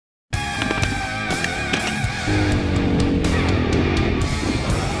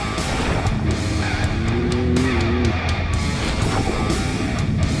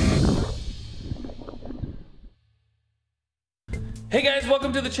Hey guys,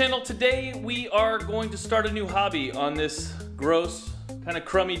 welcome to the channel. Today we are going to start a new hobby on this gross, kind of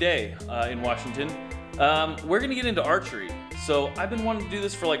crummy day in Washington. We're gonna get into archery. So I've been wanting to do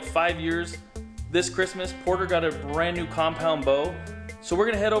this for like 5 years. This Christmas, Porter got a brand new compound bow. So we're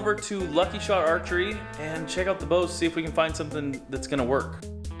gonna head over to Lucky Shot Archery and check out the bows, see if we can find something that's gonna work.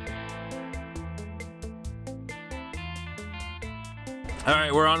 All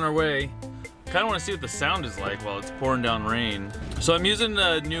right, we're on our way. Kind of want to see what the sound is like while it's pouring down rain. So I'm using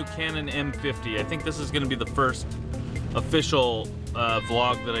the new Canon M50. I think this is going to be the first official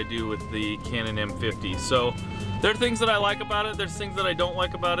vlog that I do with the Canon M50. So there are things that I like about it, there's things that I don't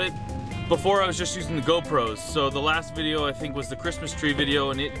like about it. Before I was just using the GoPros. So the last video I think was the Christmas tree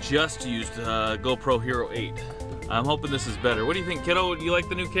video and it just used GoPro Hero 8. I'm hoping this is better. What do you think, kiddo? You like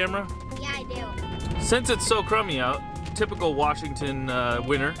the new camera? Yeah, I do. Since it's so crummy out, typical Washington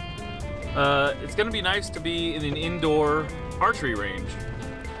winter, it's gonna be nice to be in an indoor archery range.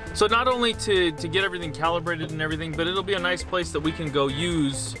 So not only to get everything calibrated and everything, but it'll be a nice place that we can go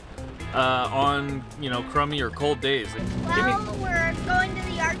use on, you know, crummy or cold days. Well, we're going to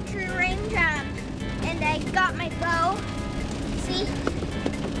the archery range, and I got my bow. See?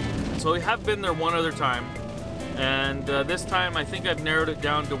 So we have been there one other time, and this time I think I've narrowed it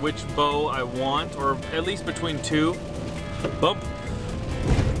down to which bow I want, or at least between two. Bump.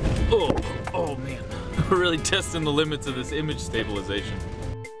 Oh man, we're really testing the limits of this image stabilization.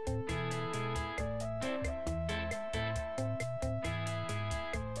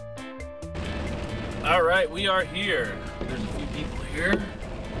 All right, we are here. There's a few people here.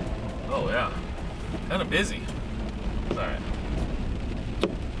 Oh yeah, kind of busy. All right.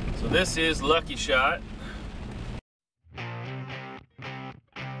 So this is Lucky Shot.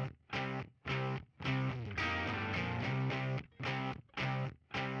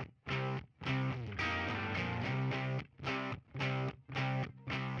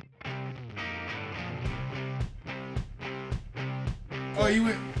 Oh, you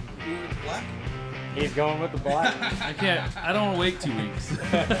went black? He's going with the black. I don't want to wait 2 weeks.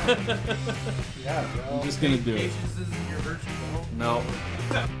 Yeah, bro. I'm just gonna do it. This isn't your virtue, No.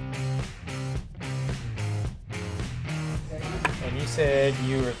 And you said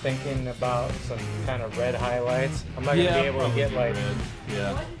you were thinking about some kind of red highlights. I'm not gonna be able to get like red.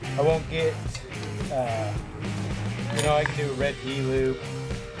 Yeah. I won't get you know, I can do a red D loop.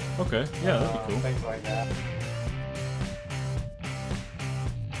 Okay. Yeah, that'd be cool. Things like that.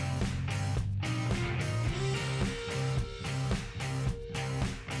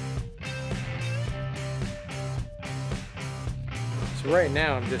 So right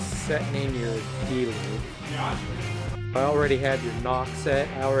now I'm just setting in your D loop. I already have your knock set.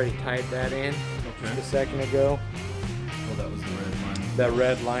 I already tied that in just a second ago. Oh, that was the red line. That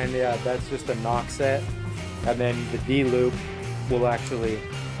red line, yeah, that's just a knock set. And then the D loop will actually,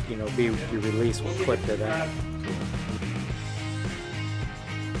 you know, be your release will clip to that.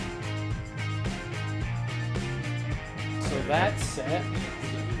 So that's set.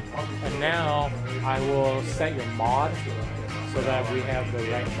 And now I will set your mod so that we have the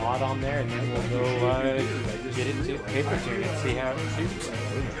right mod on there, and then we'll go get it to paper tune and see how it shoots.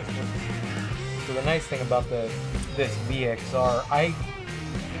 So the nice thing about this VXR, I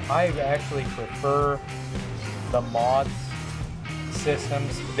actually prefer the mods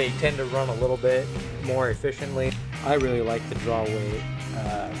systems. They tend to run a little bit more efficiently. I really like the draw weight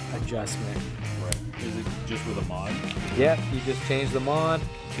adjustment. Right. Is it just with a mod? Yep, you just change the mod.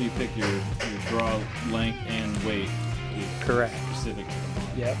 So you pick your draw length and weight. Correct. Specific to the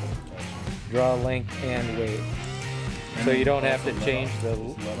mod. Yep. Draw length and weight. And so you don't have to change the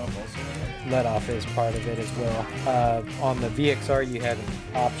let off also. let off is part of it as well. On the VXR, you have an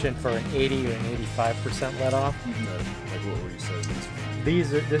option for an 80 or an 85% let off. Like what were you saying?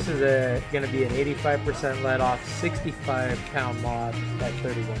 This is going to be an 85% let off, 65 pound mod at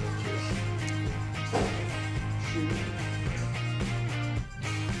 31 inches.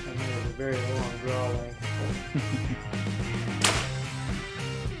 And there's a very long draw length.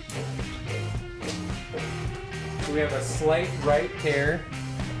 So we have a slight right tear,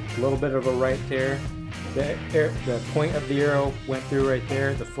 a little bit of a right tear. The point of the arrow went through right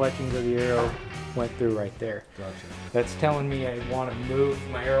there. The fletchings of the arrow went through right there. Gotcha. That's telling me I want to move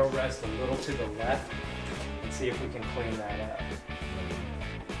my arrow rest a little to the left and see if we can clean that up.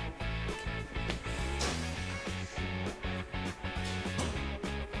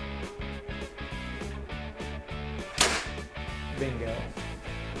 Bingo.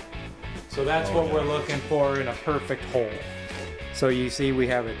 So that's what we're looking for in a perfect hole. So you see we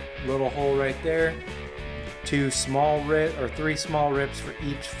have a little hole right there, three small rips for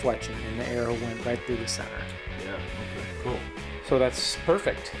each fletching, and the arrow went right through the center. Yeah, okay, cool. So that's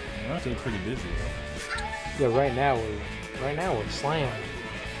perfect. We're still pretty busy. Yeah, right now we're slammed.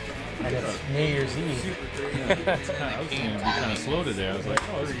 And it's New Year's Eve. I was going to be kind of slow today. I was like,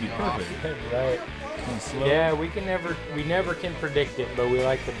 oh, this would be perfect. Right. Slow. Yeah, we never can predict it, but we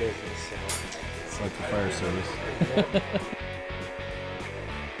like the business. So. It's like the fire service.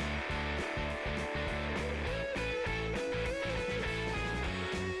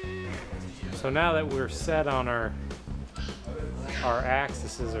 So now that we're set on our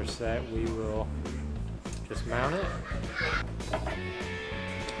axes are set, we will just mount it.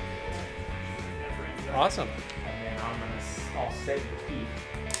 Awesome. And then I'll set the peak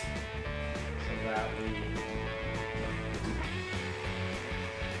so that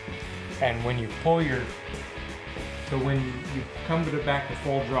and when you pull when you come to the back to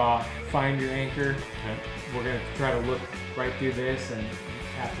full draw, find your anchor. We're gonna try to look right through this and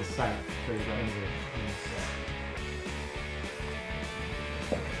at the sight for the anchor.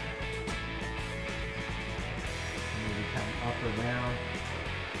 Maybe kind of up or down.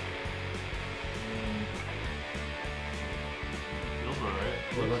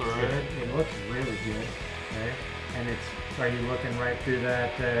 It looks good. It looks really good. Okay. And are you looking right through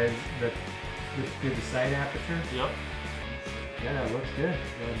that through the sight aperture? Yep. Yeah, that looks good.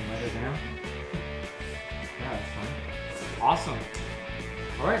 Go ahead and let it down. Yeah, that's fine. Awesome.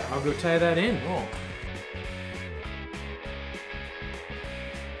 All right, I'll go tie that in. Cool.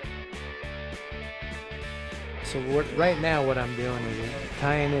 So right now what I'm doing is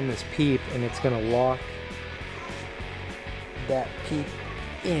tying in this peep, and it's gonna lock that peep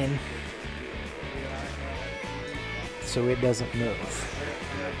in so it doesn't move.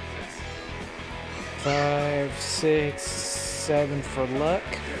 5, 6, 7 for luck.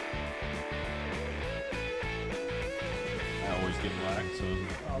 I always get black, so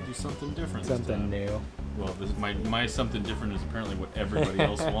I'll do something different. Something new. Well, this my something different is apparently what everybody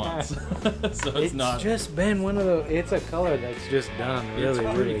else wants. So it's not. It's just been one of those. It's a color that's just done really,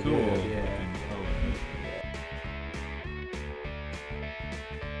 it's pretty really cool. good. Yeah.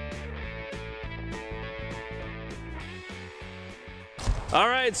 All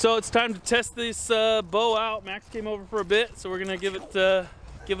right, so it's time to test this bow out. Max came over for a bit, so we're gonna give it a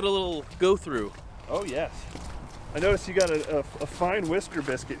little go through. Oh yes. I noticed you got a fine whisker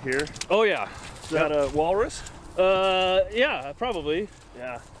biscuit here. Oh yeah. Is that a walrus? Yeah, probably.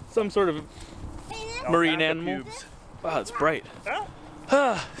 Yeah. Some sort of marine Alpaca animal. pubes. Wow, it's bright. Oh.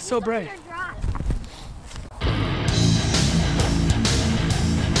 Ah, so bright.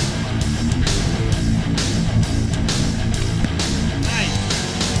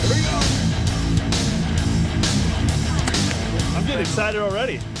 I'm getting excited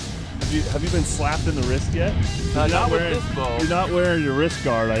already. Have you been slapped in the wrist yet? Not with this bow. You're not wearing your wrist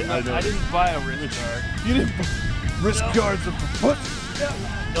guard. I know. I didn't buy a wrist guard. You didn't. Wrist guards are for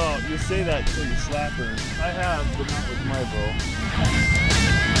pussies. No, you say that until you slap her. I have, but not with my bow.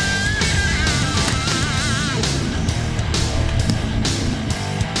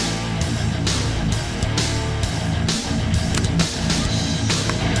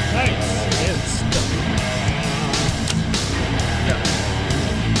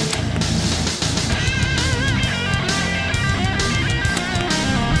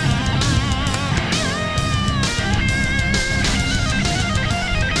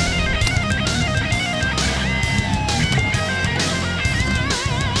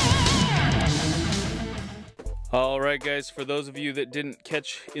 Alright guys, for those of you that didn't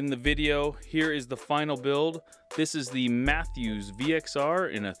catch in the video, here is the final build. This is the Mathews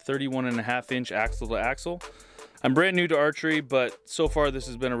VXR in a 31.5 inch axle to axle. I'm brand new to archery, but so far this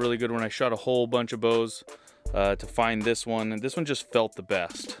has been a really good one. I shot a whole bunch of bows to find this one, and this one just felt the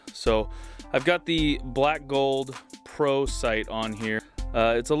best. So I've got the Black Gold Pro sight on here.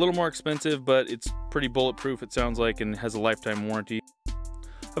 It's a little more expensive, but it's pretty bulletproof, it sounds like, and has a lifetime warranty.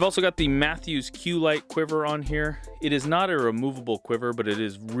 I've also got the Mathews Q-Light quiver on here. It is not a removable quiver, but it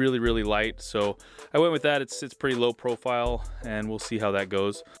is really, really light. So I went with that. It's pretty low profile, and we'll see how that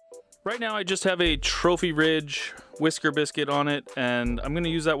goes. Right now I just have a Trophy Ridge whisker biscuit on it, and I'm gonna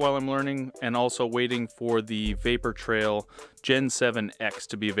use that while I'm learning, and also waiting for the Vapor Trail Gen 7X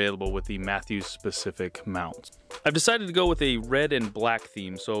to be available with the Mathews specific mount. I've decided to go with a red and black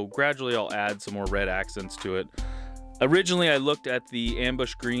theme, so gradually I'll add some more red accents to it. Originally, I looked at the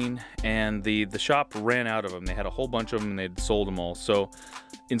ambush green, and the shop ran out of them. They had a whole bunch of them, and they'd sold them all. So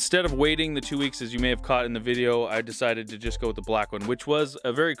instead of waiting the 2 weeks, as you may have caught in the video, I decided to just go with the black one, which was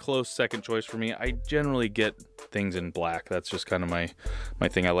a very close second choice for me. I generally get things in black. That's just kind of my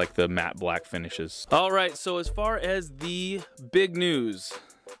thing. I like the matte black finishes. All right, so as far as the big news,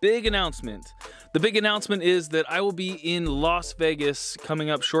 big announcement. The big announcement is that I will be in Las Vegas coming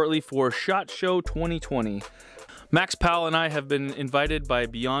up shortly for SHOT Show 2020. Max Powell and I have been invited by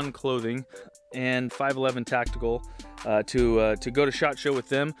Beyond Clothing and 511 Tactical to go to SHOT Show with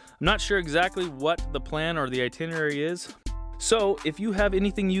them. I'm not sure exactly what the plan or the itinerary is. So if you have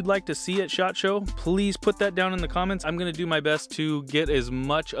anything you'd like to see at SHOT Show, please put that down in the comments. I'm gonna do my best to get as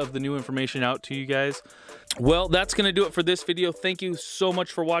much of the new information out to you guys. Well, that's gonna do it for this video. Thank you so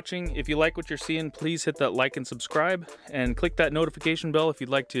much for watching. If you like what you're seeing, please hit that like and subscribe and click that notification bell if you'd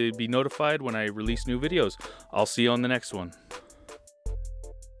like to be notified when I release new videos. I'll see you on the next one.